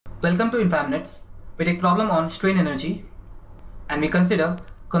Welcome to InfaMinutes. We take problem on strain energy and we consider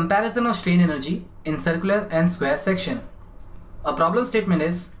comparison of strain energy in circular and square section. Our problem statement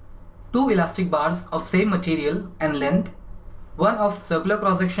is two elastic bars of same material and length, one of circular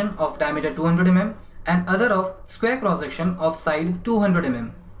cross section of diameter 200 mm and other of square cross section of side 200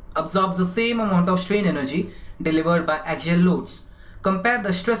 mm absorbs the same amount of strain energy delivered by axial loads. Compare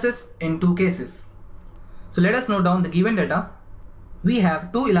the stresses in two cases. So let us note down the given data. We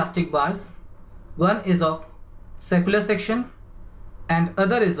have two elastic bars. One is of circular section and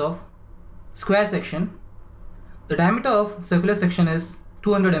other is of square section. The diameter of circular section is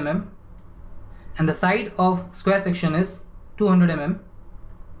 200 mm and the side of square section is 200 mm.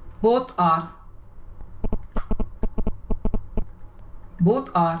 Both are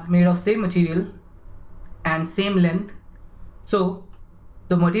made of same material and same length. So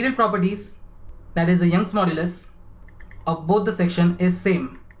the material properties, that is the Young's modulus of both the section, is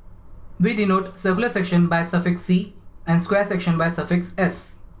same. We denote circular section by suffix C and square section by suffix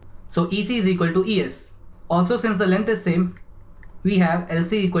S. So EC is equal to ES. Also, since the length is same, we have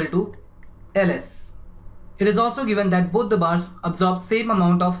LC equal to LS. It is also given that both the bars absorb same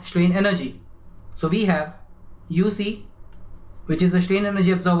amount of strain energy. So we have UC, which is the strain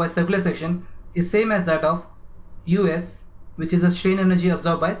energy absorbed by circular section, is same as that of US, which is the strain energy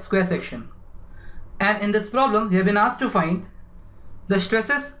absorbed by square section. And in this problem, we have been asked to find the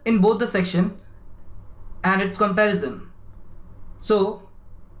stresses in both the section and its comparison. So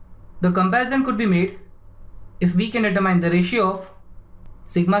the comparison could be made if we can determine the ratio of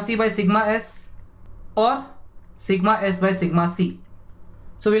sigma C by sigma S or sigma S by sigma C.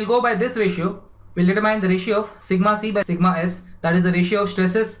 So we'll go by this ratio. We'll determine the ratio of sigma C by sigma S, that is the ratio of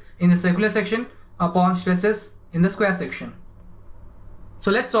stresses in the circular section upon stresses in the square section. So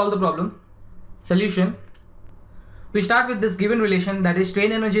let's solve the problem. Solution. We start with this given relation, that is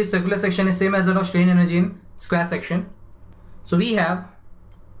strain energy in circular section is same as that of strain energy in square section. So we have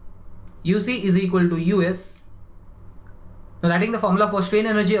UC is equal to US. Now writing the formula for strain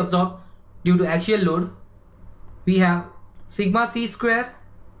energy absorbed due to axial load, we have sigma C square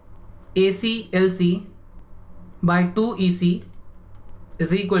AC LC by 2 EC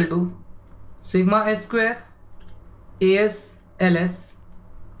is equal to sigma S square AS LS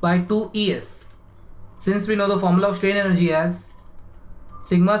by 2 ES. Since we know the formula of strain energy as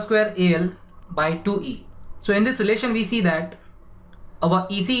sigma square AL by 2E. So in this relation we see that our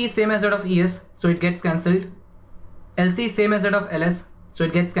EC is same as that of ES, so it gets cancelled. LC is same as that of LS, so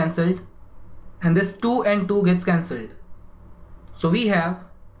it gets cancelled. And this 2 and 2 gets cancelled. So we have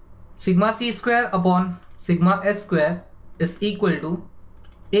sigma C square upon sigma S square is equal to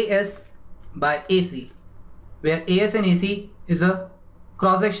AS by AC, where AS and AC is a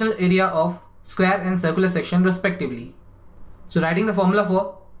cross-sectional area of square and circular section respectively. So writing the formula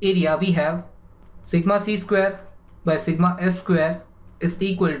for area, we have sigma C square by sigma S square is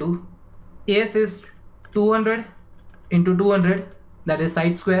equal to AS is 200 into 200, that is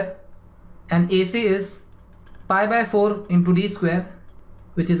side square, and AC is pi by 4 into d square,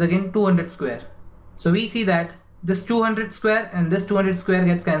 which is again 200 square. So we see that this 200 square and this 200 square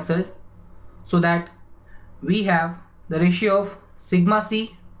gets cancelled, so that we have the ratio of sigma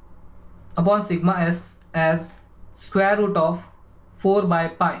C upon sigma S as square root of 4 by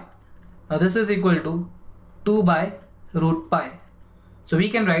pi. Now this is equal to 2 by root pi. So we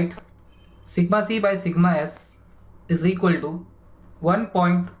can write sigma C by sigma S is equal to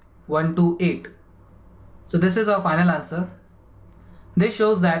 1.128. So this is our final answer. This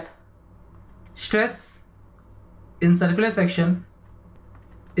shows that stress in circular section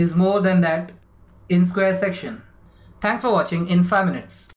is more than that in square section. Thanks for watching InfaMinutes.